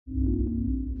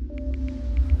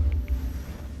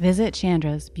Visit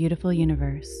Chandra's beautiful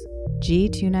universe,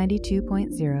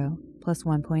 G292.0 plus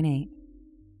 1.8.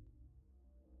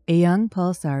 A young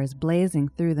pulsar is blazing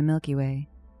through the Milky Way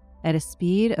at a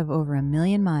speed of over 1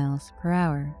 million miles per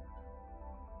hour.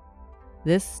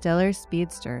 This stellar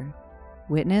speedster,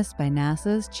 witnessed by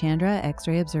NASA's Chandra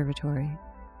X-ray Observatory,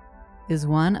 is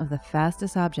one of the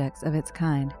fastest objects of its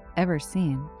kind ever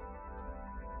seen.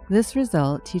 This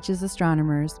result teaches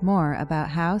astronomers more about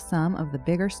how some of the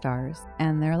bigger stars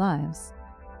end their lives.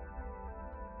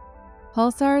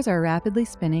 Pulsars are rapidly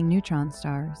spinning neutron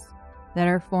stars that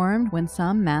are formed when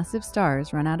some massive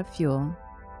stars run out of fuel,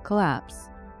 collapse,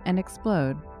 and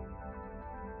explode.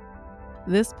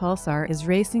 This pulsar is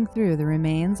racing through the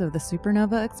remains of the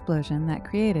supernova explosion that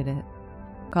created it,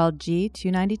 called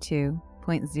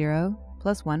G292.0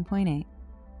 plus 1.8,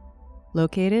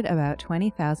 located about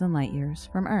 20,000 light-years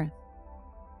from Earth.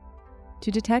 To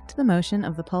detect the motion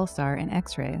of the pulsar in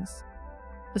X-rays,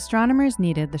 astronomers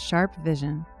needed the sharp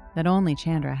vision that only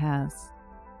Chandra has.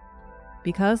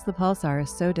 Because the pulsar is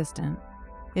so distant,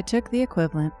 it took the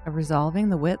equivalent of resolving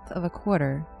the width of a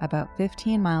quarter about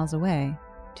 15 miles away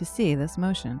to see this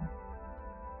motion.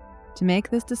 To make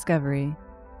this discovery,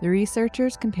 the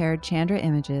researchers compared Chandra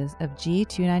images of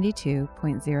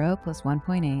G292.0 plus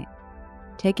 1.8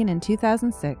 taken in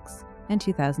 2006 and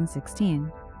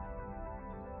 2016.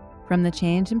 From the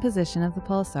change in position of the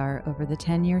pulsar over the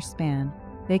 10-year span,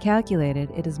 they calculated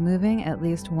it is moving at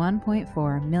least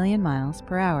 1.4 million miles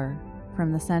per hour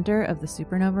from the center of the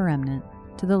supernova remnant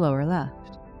to the lower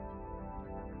left.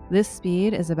 This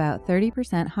speed is about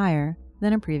 30% higher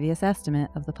than a previous estimate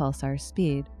of the pulsar's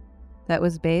speed that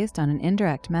was based on an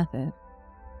indirect method,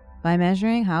 by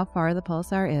measuring how far the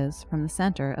pulsar is from the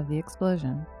center of the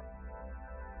explosion.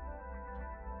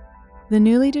 The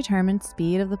newly determined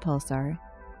speed of the pulsar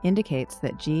indicates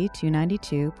that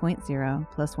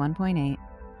G292.0 plus 1.8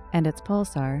 and its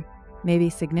pulsar may be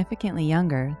significantly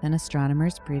younger than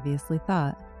astronomers previously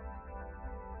thought.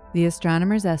 The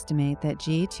astronomers estimate that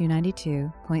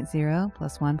G292.0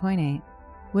 plus 1.8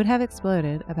 would have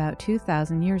exploded about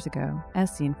 2,000 years ago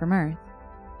as seen from Earth,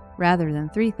 rather than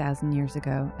 3,000 years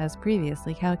ago as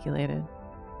previously calculated.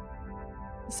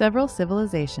 Several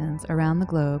civilizations around the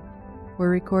globe were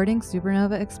recording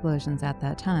supernova explosions at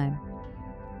that time,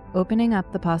 opening up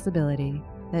the possibility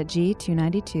that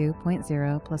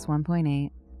G292.0 plus 1.8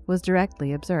 was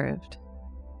directly observed.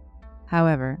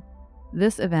 However,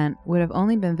 this event would have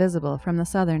only been visible from the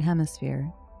southern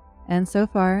hemisphere, and so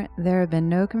far there have been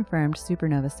no confirmed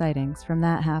supernova sightings from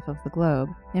that half of the globe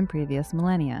in previous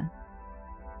millennia.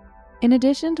 In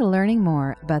addition to learning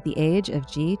more about the age of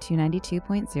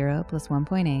G292.0 plus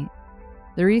 1.8,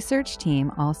 the research team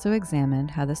also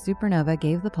examined how the supernova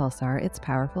gave the pulsar its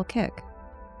powerful kick.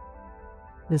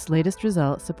 This latest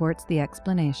result supports the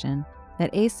explanation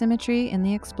that asymmetry in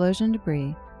the explosion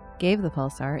debris gave the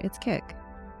pulsar its kick,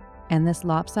 and this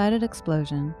lopsided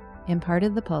explosion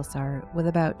imparted the pulsar with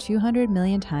about 200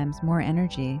 million times more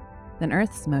energy than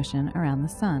Earth's motion around the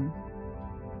Sun.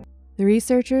 The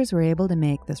researchers were able to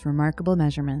make this remarkable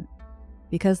measurement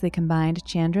because they combined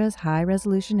Chandra's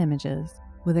high-resolution images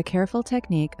with a careful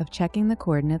technique of checking the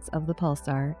coordinates of the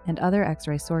pulsar and other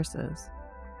X-ray sources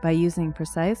by using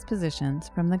precise positions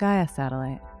from the Gaia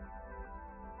satellite.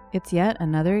 It's yet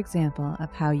another example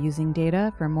of how using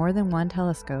data from more than one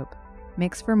telescope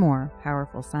makes for more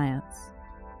powerful science.